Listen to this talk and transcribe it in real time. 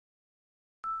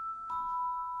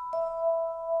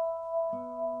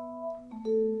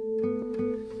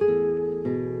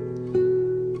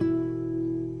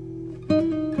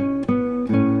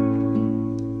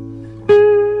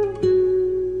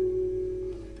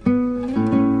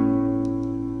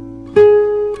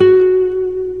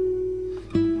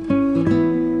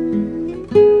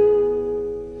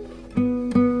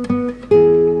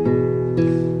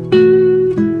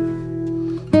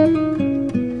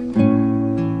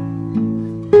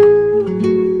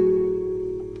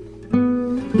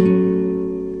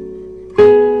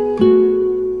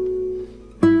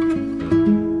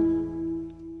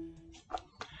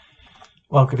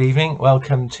Good evening.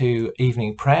 Welcome to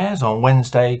evening prayers on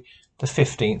Wednesday, the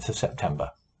 15th of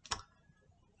September.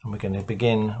 And we're going to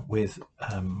begin with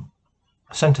a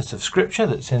sentence of scripture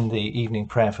that's in the evening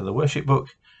prayer for the worship book.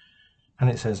 And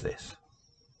it says this: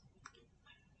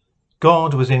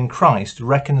 God was in Christ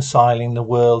reconciling the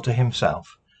world to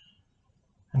himself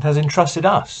and has entrusted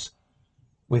us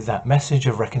with that message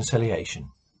of reconciliation.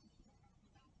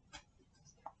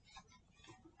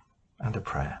 And a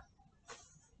prayer.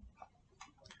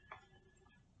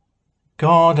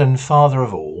 God and Father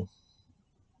of all,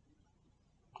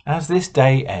 as this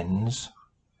day ends,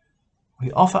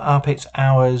 we offer up its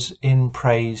hours in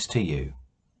praise to you.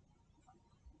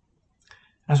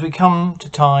 As we come to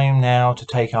time now to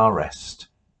take our rest,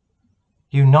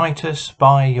 unite us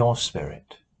by your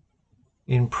Spirit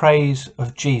in praise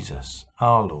of Jesus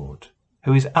our Lord,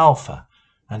 who is Alpha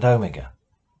and Omega,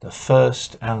 the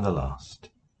first and the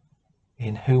last,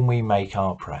 in whom we make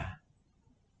our prayer.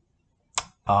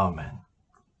 Amen.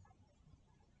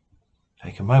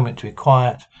 Take a moment to be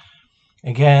quiet,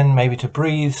 again maybe to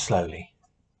breathe slowly,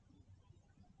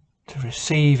 to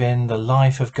receive in the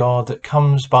life of God that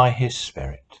comes by his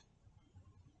Spirit,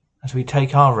 as we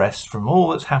take our rest from all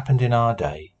that's happened in our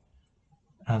day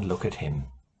and look at him.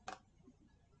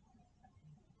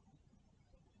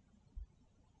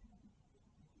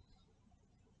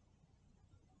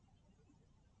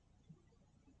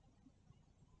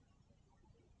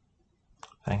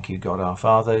 Thank you, God our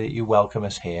Father, that you welcome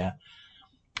us here.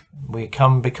 We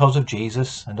come because of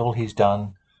Jesus and all he's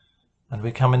done, and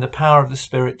we come in the power of the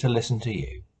Spirit to listen to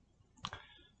you.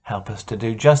 Help us to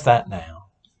do just that now,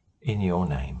 in your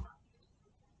name.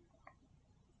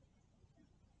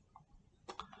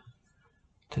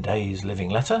 Today's living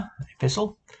letter,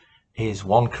 epistle, is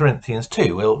 1 Corinthians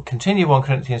 2. We'll continue 1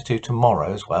 Corinthians 2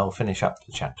 tomorrow as well, finish up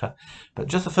the chapter. But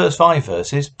just the first 5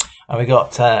 verses, and we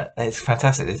got, it's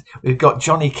fantastic, we've got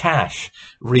Johnny Cash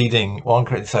reading 1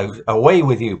 Corinthians, so away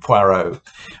with you, Poirot.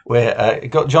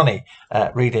 We've got Johnny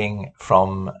reading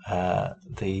from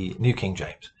the New King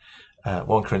James,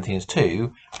 1 Corinthians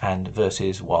 2 and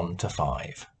verses 1 to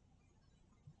 5.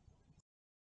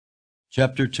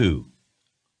 Chapter 2.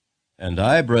 And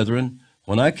I, brethren,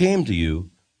 when I came to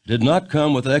you, did not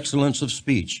come with excellence of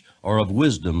speech or of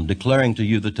wisdom, declaring to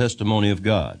you the testimony of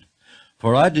God.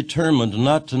 For I determined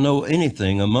not to know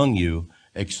anything among you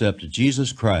except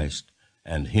Jesus Christ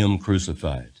and him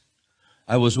crucified.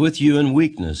 I was with you in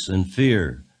weakness and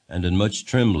fear and in much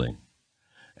trembling.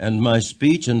 And my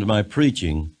speech and my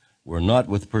preaching were not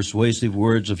with persuasive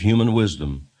words of human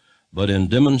wisdom, but in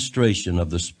demonstration of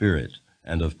the Spirit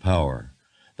and of power,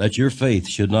 that your faith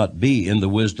should not be in the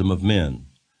wisdom of men,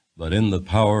 but in the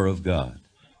power of God.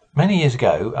 Many years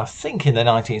ago, I think in the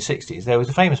 1960s, there was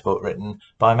a famous book written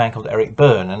by a man called Eric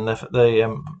Byrne, and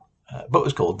the book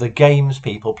was called The Games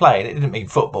People Play. And it didn't mean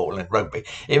football and rugby.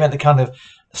 It meant the kind of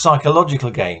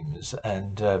psychological games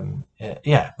and,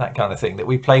 that kind of thing that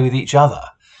we play with each other,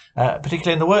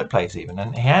 particularly in the workplace even.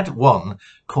 And he had one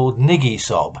called Niggy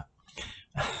Sob.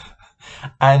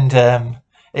 And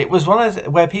it was one of those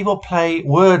where people play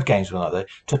word games with one another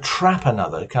to trap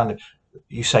another, kind of,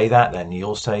 you say that, then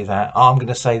you'll say that. I'm going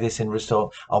to say this in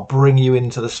restore. I'll bring you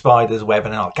into the spider's web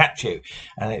and I'll catch you.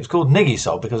 And it was called Niggy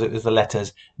Sob because it was the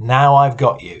letters, now I've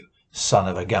got you, son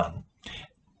of a gun.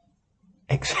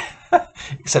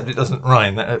 Except it doesn't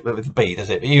rhyme with B, does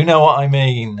it? But you know what I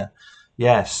mean.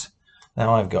 Yes,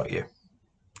 now I've got you.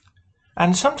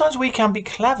 And sometimes we can be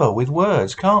clever with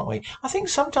words, can't we? I think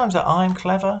sometimes that I'm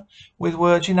clever with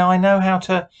words. You know, I know how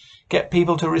to get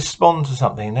people to respond to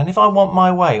something. And if I want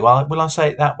my way, well, will I say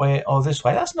it that way or this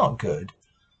way? That's not good.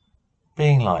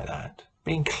 Being like that,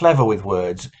 being clever with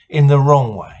words in the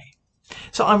wrong way.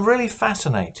 So I'm really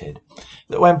fascinated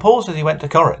that when Paul says he went to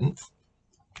Corinth,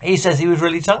 he says he was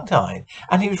really tongue-tied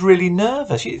and he was really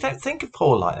nervous. You don't think of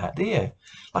Paul like that, do you?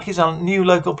 Like he's a new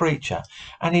local preacher,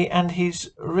 and he's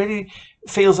really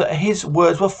feels that his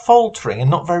words were faltering and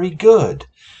not very good.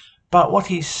 But what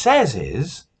he says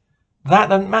is that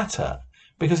doesn't matter,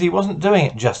 because he wasn't doing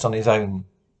it just on his own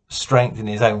strength, in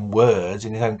his own words,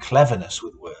 in his own cleverness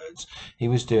with words. He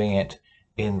was doing it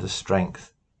in the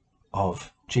strength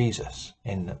of Jesus,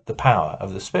 in the power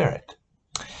of the Spirit.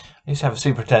 I used to have a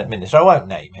superintendent minister. I won't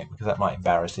name him because that might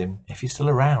embarrass him, if he's still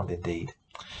around indeed.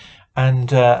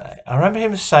 And I remember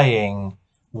him saying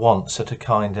once at a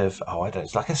kind of,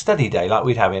 it's like a study day like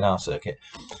we'd have in our circuit.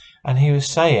 And he was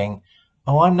saying,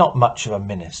 I'm not much of a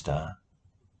minister.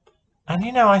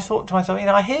 And, I thought to myself,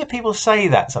 I hear people say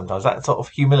that sometimes, that sort of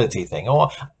humility thing, or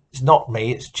it's not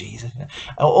me, it's Jesus,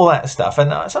 all that stuff.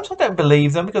 And sometimes I don't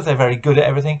believe them because they're very good at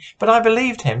everything. But I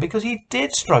believed him because he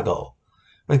did struggle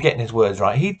with getting his words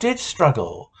right. He did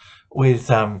struggle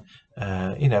with,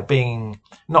 being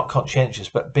not conscientious,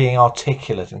 but being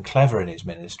articulate and clever in his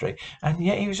ministry. And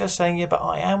yet he was just saying, yeah, but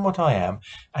I am what I am,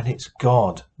 and it's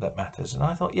God that matters. And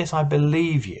I thought, yes, I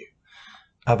believe you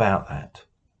about that.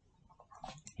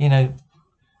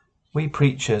 We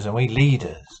preachers and we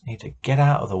leaders need to get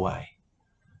out of the way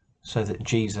so that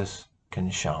Jesus can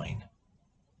shine.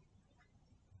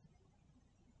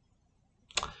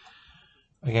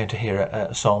 We're going to hear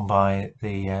a song by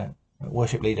the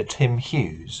worship leader Tim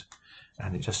Hughes,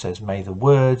 and it just says, "May the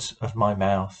words of my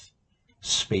mouth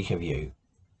speak of you,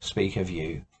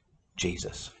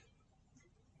 Jesus."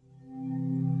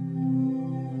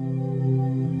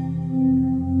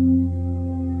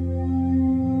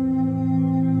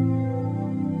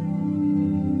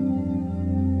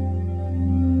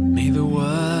 May the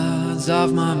words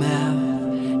of my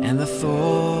mouth and the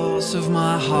thoughts of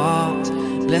my heart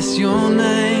bless your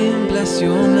name,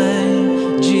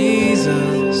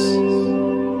 Jesus.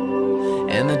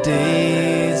 And the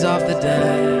deeds of the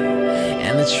day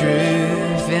and the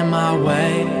truth in my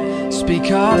way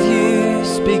speak of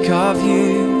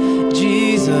you,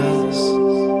 Jesus.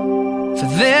 For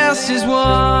this is what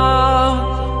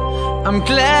I'm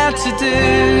glad to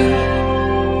do.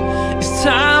 It's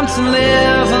time to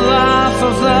live a life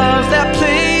of love that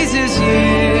pleases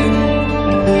you.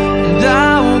 And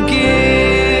I will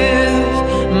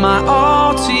give my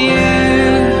all to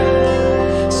you.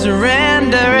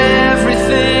 Surrender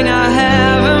everything I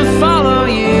have and follow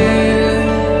you.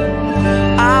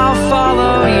 I'll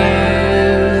follow you.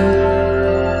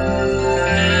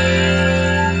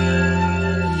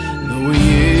 Though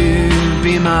you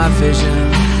be my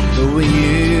vision, though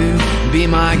you be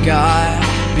my guide,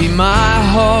 be my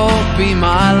hope, be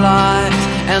my light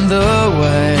and the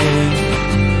way.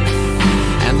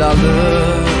 And I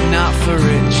look not for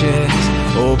riches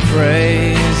or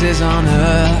praises on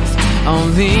earth,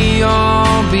 only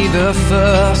you'll be the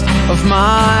first of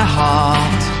my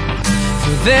heart.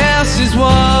 For this is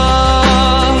what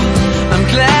I'm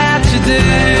glad to do.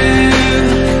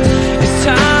 It's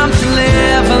time to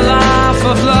live a life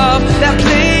of love that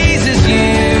pleases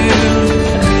you.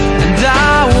 And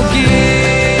I will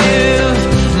give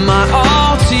my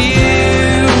all to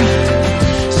you.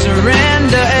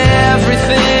 Surrender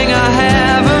everything I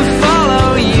have and follow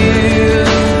you.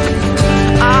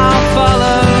 I'll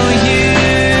follow you.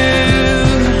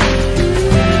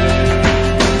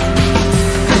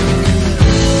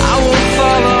 I will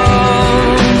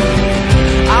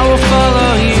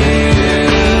follow you.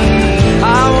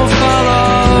 I will follow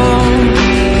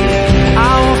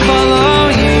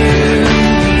you.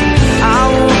 I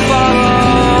will follow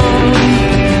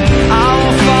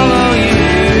you.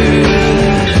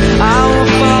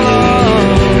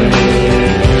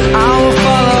 I will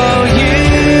follow you.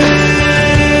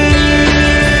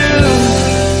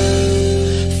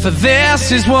 For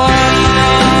this is what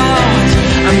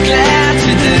I'm glad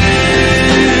to do.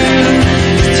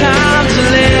 It's time to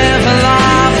live a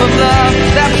life of love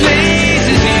that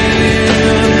pleases you.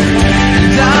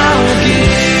 And I will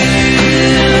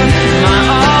give my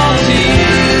all to you.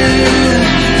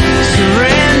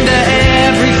 Surrender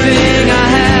everything I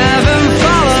have and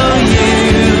follow you.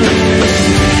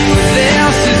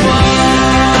 This is what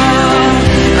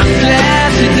I'm glad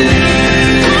to do.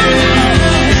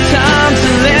 It's time to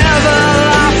live a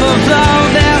life of love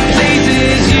that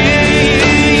pleases you.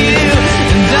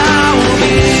 And I will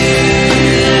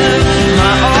give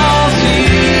my all to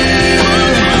you.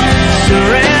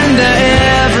 Surrender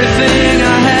everything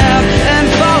I have and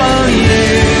follow you.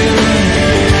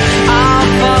 I'll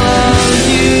follow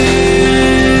you.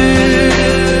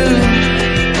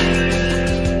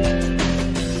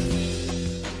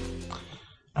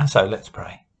 And so let's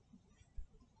pray.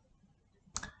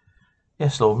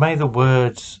 Yes, Lord, may the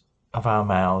words of our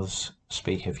mouths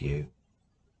speak of you.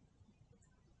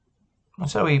 And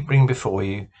so we bring before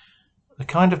you the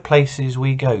kind of places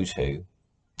we go to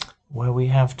where we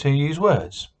have to use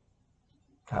words.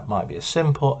 That might be as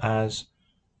simple as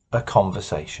a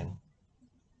conversation.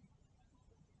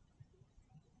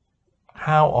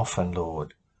 How often,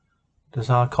 Lord, does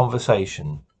our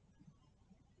conversation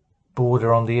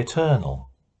border on the eternal?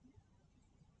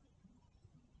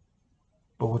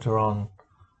 Border on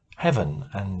heaven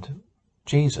and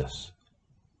Jesus?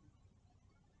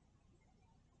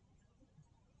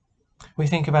 We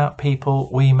think about people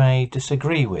we may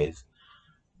disagree with.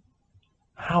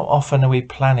 How often are we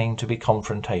planning to be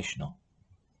confrontational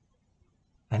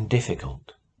and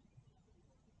difficult?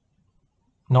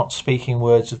 Not speaking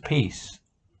words of peace.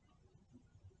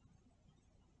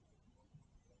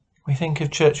 We think of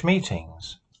church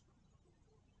meetings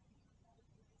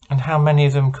And how many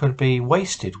of them could be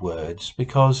wasted words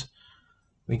because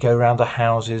we go round the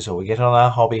houses or we get on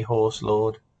our hobby horse,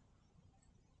 Lord,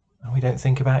 and we don't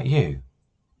think about you.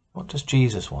 What does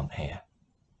Jesus want here?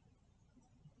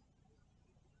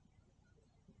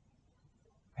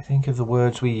 I think of the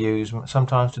words we use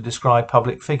sometimes to describe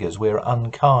public figures. We're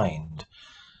unkind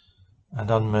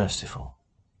and unmerciful.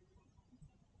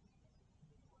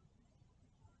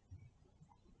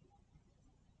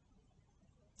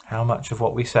 How much of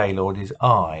what we say, Lord, is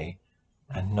I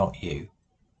and not you?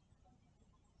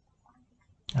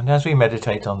 And as we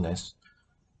meditate on this,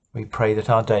 we pray that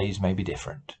our days may be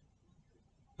different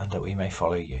and that we may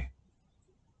follow you.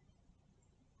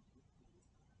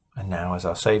 And now, as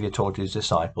our Saviour taught his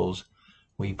disciples,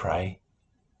 we pray,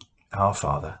 Our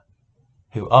Father,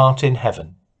 who art in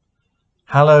heaven,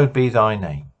 hallowed be thy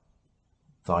name.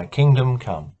 Thy kingdom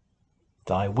come,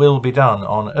 thy will be done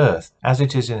on earth as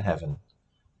it is in heaven.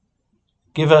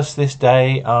 Give us this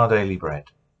day our daily bread,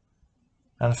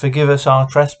 and forgive us our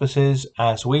trespasses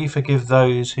as we forgive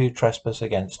those who trespass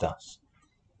against us.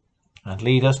 And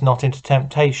lead us not into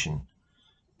temptation,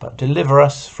 but deliver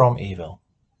us from evil.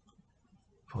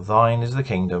 For thine is the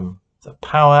kingdom, the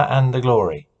power and the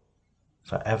glory,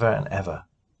 for ever and ever.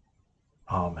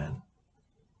 Amen.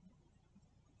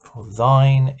 For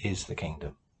thine is the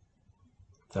kingdom,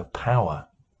 the power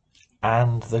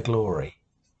and the glory,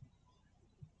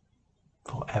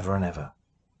 for ever and ever.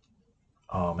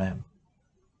 Amen.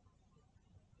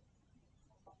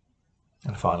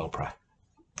 And final prayer.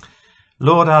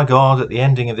 Lord our God, at the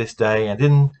ending of this day and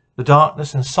in the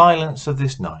darkness and silence of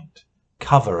this night,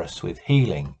 cover us with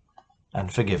healing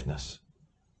and forgiveness,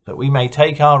 that we may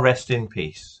take our rest in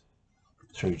peace.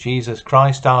 Through Jesus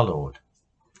Christ our Lord.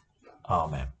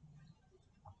 Amen.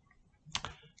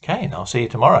 Okay, and I'll see you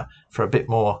tomorrow for a bit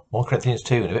more 1 Corinthians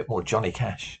 2 and a bit more Johnny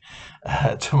Cash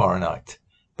tomorrow night.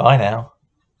 Bye now.